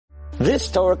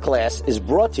This Torah class is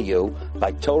brought to you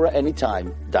by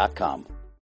TorahAnytime.com.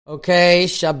 Okay,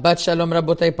 Shabbat Shalom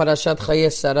Rabotai, Parashat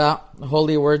Chayei Sarah,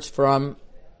 holy words from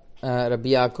Rabbi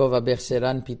Yaakov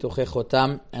Abechseran, Pituchei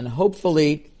Chotam, and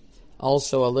hopefully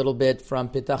also a little bit from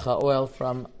Pitach HaOel,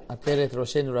 from Ateret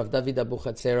Roshenu Rav David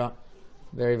Abuchatzera.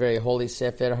 Very, very holy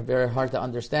sefer, very hard to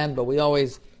understand, but we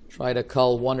always try to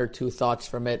cull one or two thoughts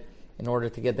from it in order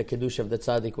to get the Kedusha of the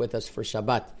Tzaddik with us for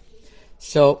Shabbat.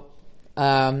 So,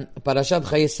 Parashat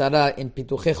Chayei Sarah in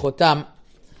Pituchei Chotam,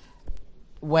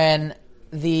 when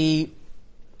the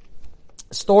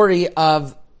story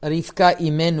of Rivka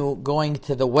Imenu going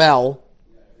to the well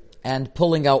and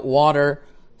pulling out water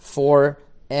for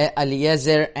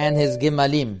Eliezer and his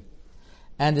Gimalim.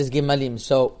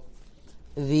 So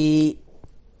the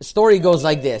story goes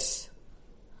like this.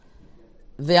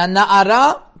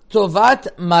 Ve'ana'ara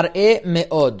tovat mar'e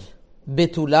me'od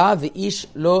betula ve'ish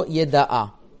lo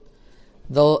yeda'a.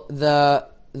 The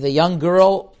young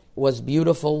girl was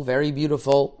beautiful, very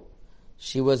beautiful.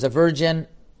 She was a virgin.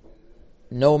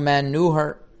 No man knew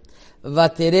her.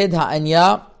 Vatired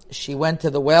ha'anya, she went to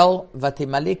the well.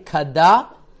 Vatimalik kada,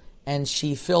 and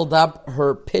she filled up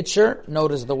her pitcher.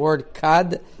 Notice the word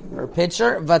kad, her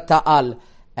pitcher. Vata'al,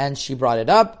 and she brought it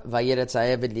up. Vayeretz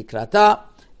ha'eved likrata,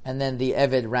 and then the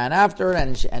Eved ran after,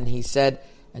 and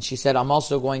she said, I'm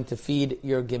also going to feed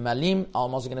your gimalim.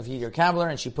 I'm also going to feed your camel,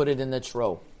 and she put it in the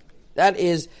trough. That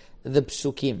is the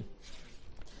psukim.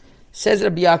 Says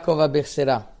Rabbi Yaakov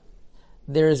Abechsera,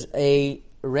 there's a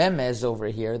remez over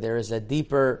here. There is a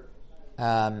deeper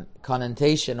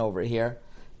connotation over here,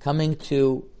 coming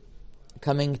to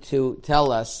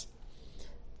tell us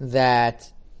that,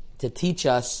 to teach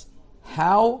us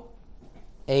how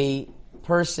a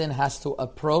person has to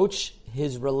approach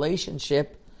his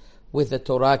relationship with the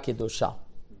Torah Kedusha.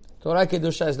 Torah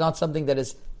Kedusha is not something that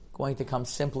is going to come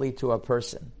simply to a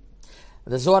person.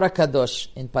 The Zohar HaKadosh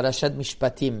in Parashat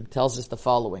Mishpatim tells us the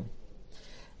following.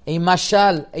 A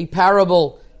mashal, a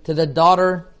parable to the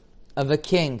daughter of a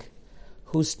king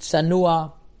who's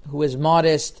tsanua, who is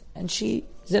modest, and she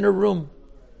is in her room.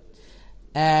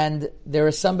 And there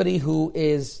is somebody who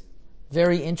is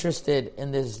very interested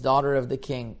in this daughter of the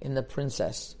king, in the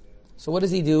princess. So what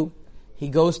does he do? He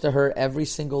goes to her every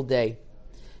single day,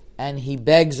 and he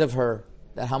begs of her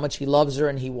that how much he loves her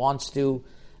and he wants to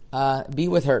be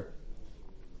with her,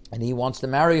 and he wants to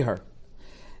marry her.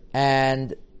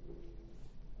 And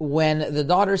when the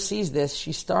daughter sees this,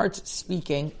 she starts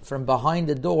speaking from behind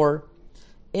the door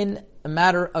in a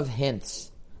matter of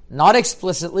hints. Not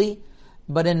explicitly,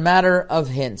 but in matter of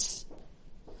hints.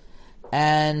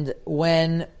 And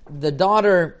when the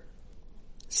daughter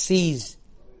sees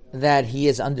that he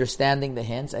is understanding the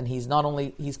hints, and he's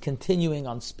continuing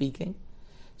on speaking,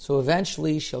 so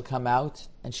eventually she'll come out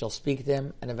and she'll speak to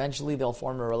him, and eventually they'll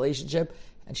form a relationship,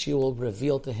 and she will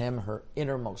reveal to him her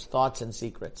innermost thoughts and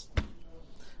secrets.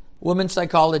 Women's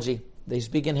psychology. They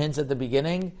speak in hints at the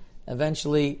beginning,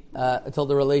 eventually until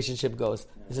the relationship goes.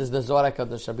 This is the Zohar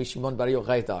HaKadosh, Rabbi Shimon Bar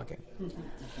Yochai talking.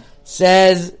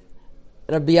 Says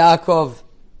Rabbi Yaakov,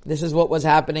 this is what was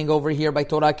happening over here by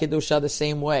Torah Kedusha the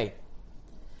same way.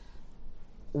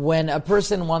 When a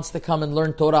person wants to come and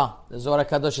learn Torah, the Zohar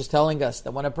HaKadosh is telling us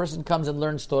that when a person comes and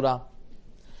learns Torah,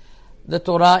 the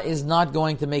Torah is not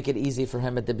going to make it easy for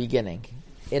him at the beginning.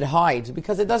 It hides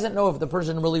because it doesn't know if the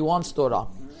person really wants Torah.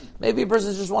 Maybe a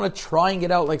person just want to trying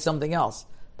it out like something else.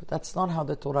 But that's not how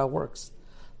the Torah works.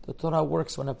 The Torah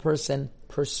works when a person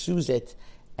pursues it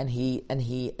and he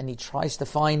tries to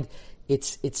find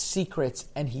its secrets,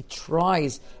 and he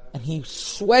tries and he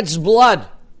sweats blood.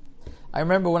 I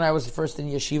remember when I was first in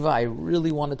yeshiva, I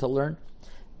really wanted to learn,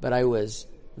 but I was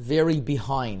very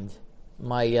behind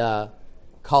my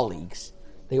colleagues.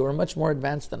 They were much more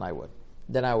advanced than I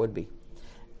would be.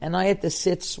 And I had to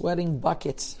sit sweating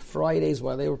buckets Fridays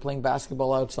while they were playing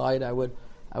basketball outside. I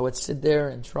would sit there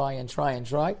and try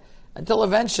until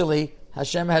eventually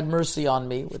Hashem had mercy on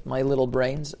me with my little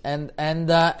brains, and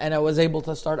I was able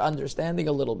to start understanding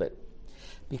a little bit.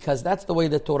 Because that's the way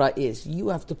the Torah is. You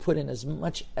have to put in as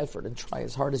much effort and try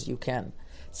as hard as you can.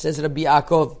 It says Rabbi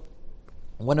Yaakov,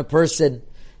 when a person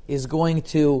is going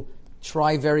to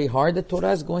try very hard, the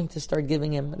Torah is going to start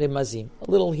giving him remazim.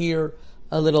 A little here,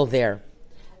 a little there.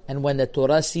 And when the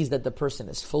Torah sees that the person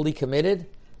is fully committed,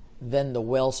 then the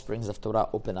well springs of Torah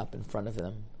open up in front of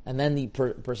them. And then the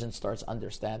person starts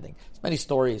understanding. There's many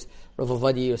stories. Rav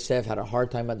Ovadia Yosef had a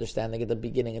hard time understanding at the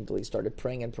beginning until he started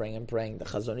praying and praying and praying. The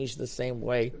Chazon Ish the same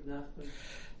way.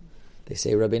 They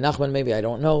say Rabbi Nachman, maybe, I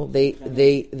don't know.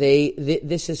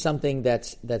 This is something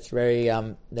that's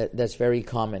very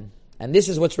common. And this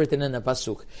is what's written in the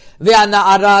pasuk.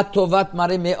 Ve'ana'ara tovat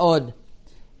mare me'od.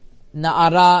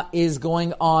 Na'ara is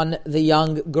going on the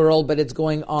young girl, but it's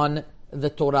going on the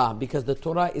Torah, because the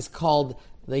Torah is called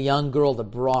the young girl, the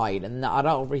bride. And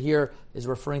Na'ara over here is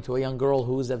referring to a young girl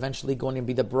who is eventually going to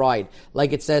be the bride.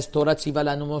 Like it says, Torah tziva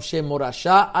lanu Moshe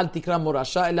morasha, al tikra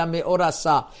morasha ela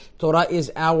me'orasa. Torah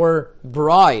is our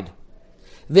bride.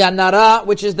 Ve'anara,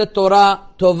 which is the Torah,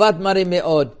 tovat mare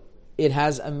me'od. It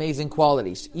has amazing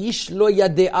qualities. Ish lo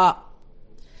yade'a.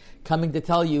 Coming to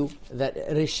tell you that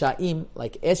Rishaim,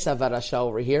 like Esav Rasha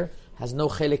over here, has no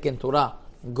chelik in Torah.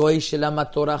 Goy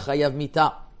shelama Torah chayav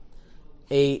mita.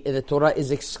 The Torah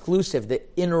is exclusive. The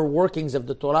inner workings of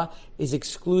the Torah is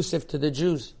exclusive to the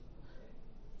Jews.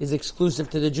 Is exclusive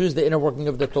to the Jews, the inner working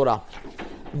of the Torah.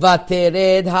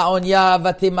 Vatered ha'onya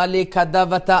vatimale kada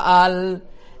vata'al.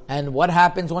 And what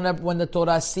happens when the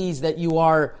Torah sees that you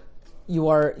are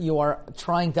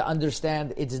trying to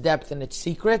understand its depth and its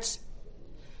secrets?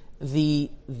 It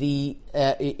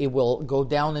will go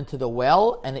down into the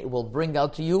well and it will bring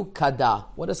out to you kada.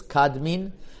 What does kad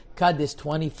mean? Kad is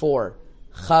 24.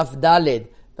 Chaf Daled,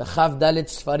 the Chaf Daled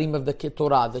Sfarim of the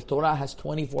Torah. The Torah has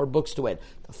 24 books to it.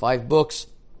 The 5 books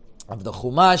of the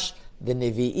Chumash, the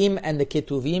Nevi'im, and the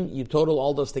Ketuvim. You total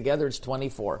all those together, it's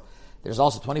 24. There's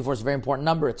also 24 is a very important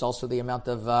number. It's also the amount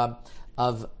of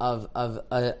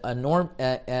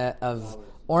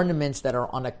ornaments that are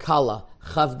on a kala.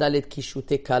 Chav Dalet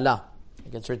Kishute Kala.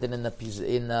 It gets written in Al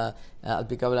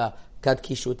Pikavla Kad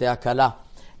Kishute Kala.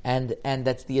 And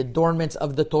that's the adornments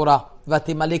of the Torah.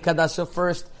 Vatimale Kada. So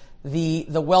first, the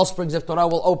well springs of Torah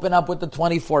will open up with the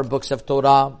 24 books of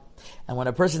Torah. And when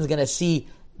a person is going to see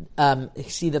the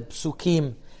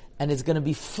psukim, and it's going to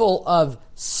be full of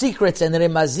secrets and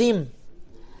remazim,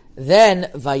 then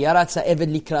Vayaratza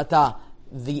Eved Likrata,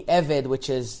 the Eved, which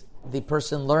is the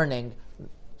person learning,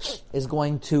 is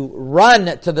going to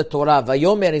run to the Torah.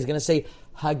 Vayomer is going to say,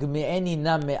 Hagme'eni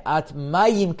na me'at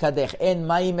mayim kadech, en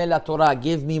mayim ela Torah,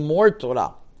 give me more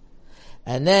Torah.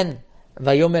 And then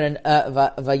Vayomer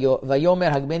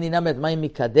Hagme'eni na me'at mayim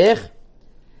kadech,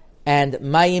 and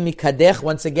mayim kadech,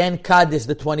 once again, kad is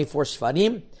the 24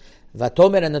 Sfarim.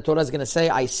 Vatomer, and the Torah is going to say,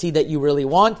 I see that you really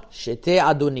want, Shete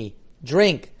Adoni,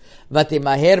 drink.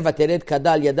 Vatemaher vatered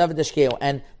kadal yadav deshkeo.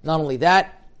 And not only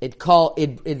that,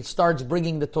 it starts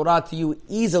bringing the Torah to you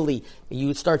easily.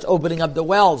 It starts opening up the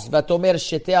wells. Vatomer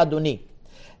Shete Adoni.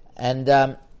 And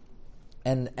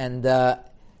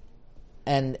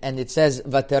it says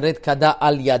Vateret kada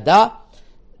al yada,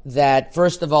 that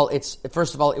first of all it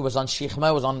was on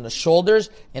shichma, it was on the shoulders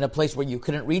in a place where you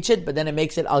couldn't reach it, but then it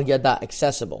makes it al yada,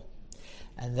 accessible.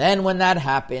 And then when that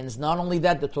happens, not only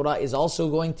that, the Torah is also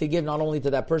going to give, not only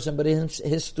to that person, but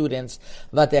his students,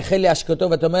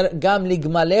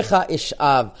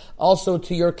 also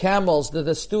to your camels, to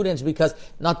the students, because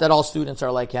not that all students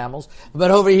are like camels,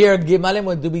 but over here,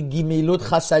 gimalem to be gimilut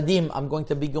chasadim. I'm going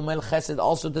to be gimel chesed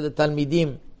also to the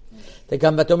talmidim.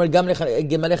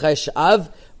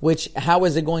 Which, how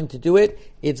is it going to do it?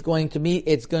 It's going to be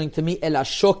el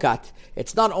ashokat.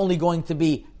 It's not only going to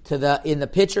be in the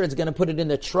pitcher, it's going to put it in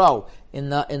the trough, in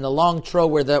the long trough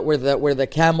where the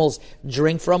camels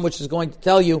drink from, which is going to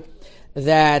tell you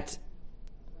that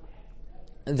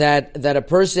a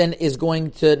person is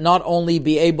going to not only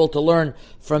be able to learn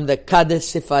from the Kadesh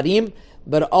Sifarim,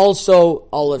 but also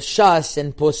all of Shas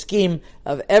and Poskim,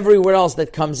 of everywhere else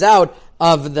that comes out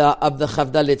of the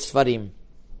Chavdalit Sfarim.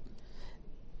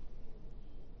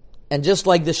 And just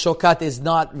like the shokat is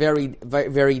not very, very,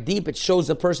 very deep, it shows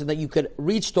a person that you could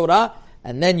reach Torah,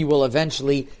 and then you will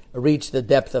eventually reach the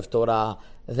depth of Torah.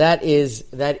 That is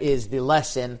the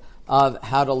lesson of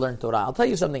how to learn Torah. I'll tell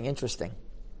you something interesting.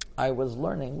 I was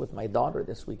learning with my daughter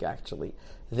this week, actually,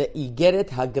 the Igeret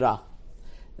Hagra,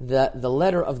 the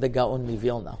letter of the Gaon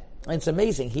Mivilna. And it's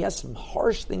amazing. He has some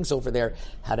harsh things over there,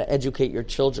 how to educate your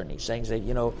children. He's saying that,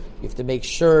 you have to make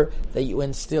sure that you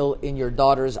instill in your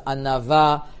daughters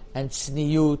anava and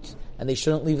tzniut, and they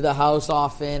shouldn't leave the house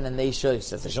often, and he says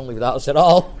they shouldn't leave the house at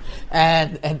all,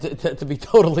 and to be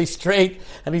totally straight.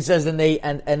 And he says, and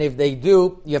if they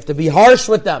do, you have to be harsh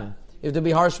with them. You have to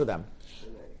be harsh with them.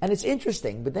 And it's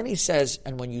interesting. But then he says,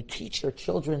 and when you teach your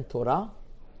children Torah,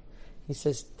 he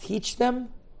says, teach them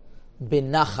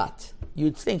binachat.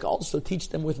 You'd think also teach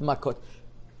them with makot.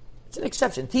 It's an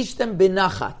exception. Teach them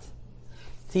binachat.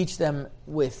 Teach them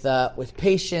with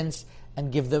patience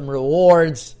and give them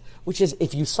rewards. Which is,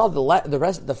 if you saw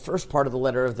the first part of the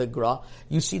letter of the Gra,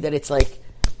 you see that it's like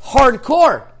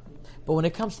hardcore. But when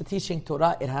it comes to teaching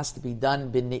Torah, it has to be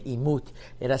done b'ne'imut.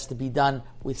 It has to be done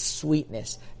with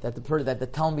sweetness, that the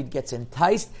Talmud gets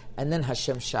enticed, and then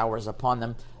Hashem showers upon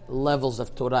them levels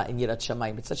of Torah in Yirat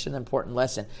Shamayim. It's such an important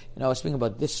lesson. I was speaking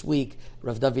about this week,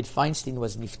 Rav David Feinstein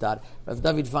was niftar. Rav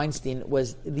David Feinstein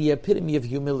was the epitome of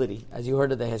humility. As you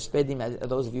heard of the Hespedim,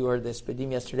 those of you who heard the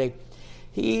Hespedim yesterday,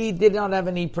 he did not have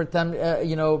any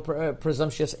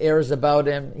presumptuous airs about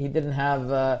him. He didn't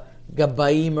have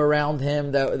gabayim around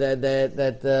him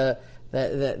that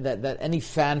any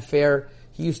fanfare.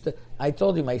 He used to. I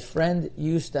told you, my friend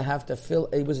used to have to fill.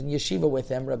 He was in yeshiva with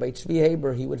him, Rabbi Tzvi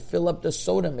Haber. He would fill up the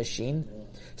soda machine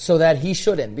so that he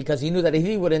shouldn't, because he knew that if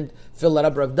he wouldn't fill it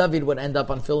up, Rav David would end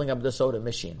up on filling up the soda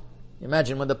machine.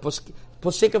 Imagine when the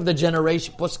poskim of the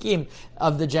generation, great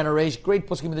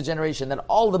poskim of the generation, that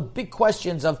all the big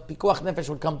questions of pikuach nefesh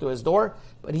would come to his door,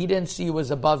 but he didn't see it was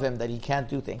above him, that he can't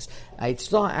do things. I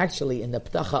saw actually in the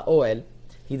Ptach HaOel,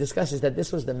 he discusses that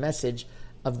this was the message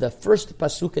of the first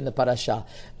pasuk in the parasha.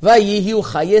 Vayihiu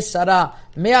chaye Sarah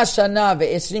 100 shana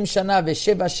ve-20 shana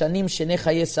ve-7 shanim shenei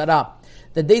chaye Sarah.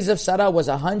 The days of Sarah was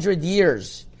 100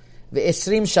 years,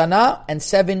 ve-20 shana and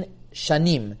 7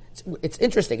 shanim. It's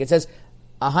interesting. It says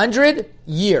 100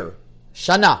 year,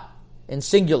 shana in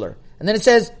singular, and then it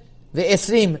says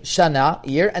ve-20 shana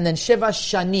year, and then 7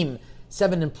 shanim,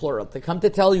 7 in plural. They come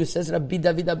to tell you, says Rabbi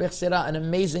David Abechsera, an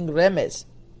amazing remez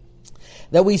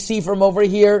that we see from over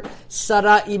here.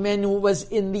 Sarah Imenu was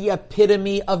in the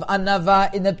epitome of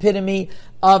anava, in the epitome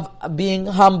of being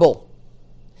humble.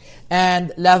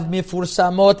 And lav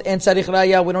mifursamot and tzarich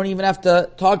raya, we don't even have to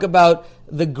talk about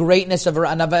the greatness of her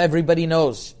anava, everybody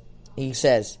knows, he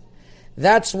says.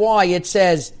 That's why it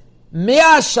says,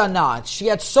 Mea shana, she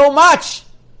had so much,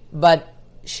 but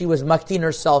she was maktin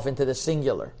herself into the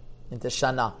singular, into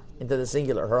shana, into the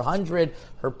singular. Her 100,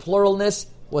 her pluralness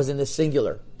was in the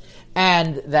singular.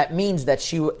 And that means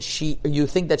that you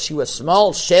think that she was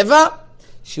small, Sheva,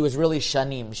 she was really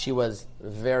Shanim. She was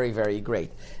very, very great.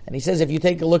 And he says, if you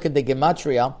take a look at the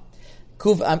Gematria,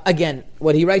 again,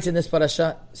 what he writes in this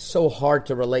parasha, so hard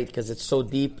to relate because it's so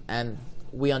deep and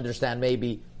we understand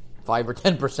maybe 5 or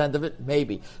 10% of it,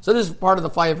 maybe. So this is part of the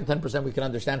 5 or 10% we can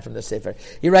understand from the Sefer.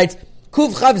 He writes,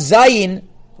 Kuv Chav Zayin,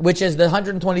 which is the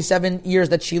 127 years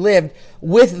that she lived,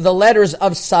 with the letters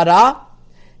of Sarah,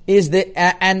 is the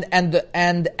and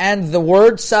the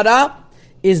word Sarah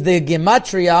is the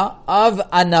gematria of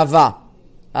Anava,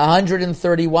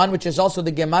 131, which is also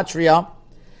the gematria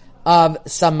of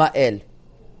Samael,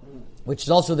 which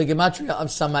is also the gematria of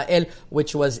Samael,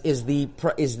 which is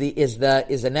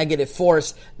a negative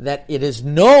force that it is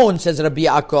known, says Rabbi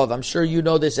Yaakov. I'm sure you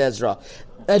know this, Ezra.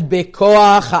 That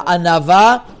bekoach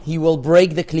ha'anava, he will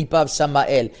break the klipa of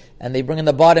Samael. And they bring in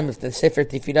the bottom, if the Sefer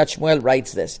Tifirat Shmuel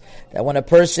writes this, that when a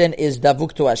person is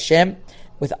davuk to Hashem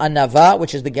with anava,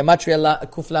 which is the gematria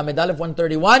kuf lamed aleph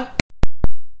 131,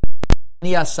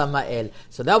 niya Samael.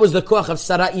 So that was the koach of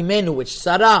Sarah Imenu, which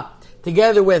Sarah,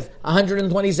 together with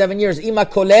 127 years, ima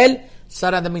kolel,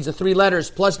 Sarah, that means the 3 letters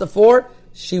plus the 4,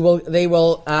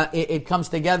 it comes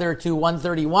together to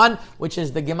 131, which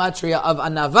is the gematria of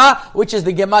Anava, which is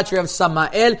the gematria of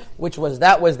Samael,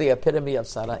 that was the epitome of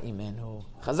Sarah Imenu.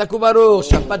 Chazak u'baruch,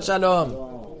 Shabbat Shalom.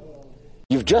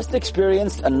 You've just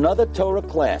experienced another Torah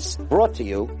class brought to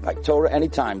you by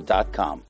TorahAnytime.com.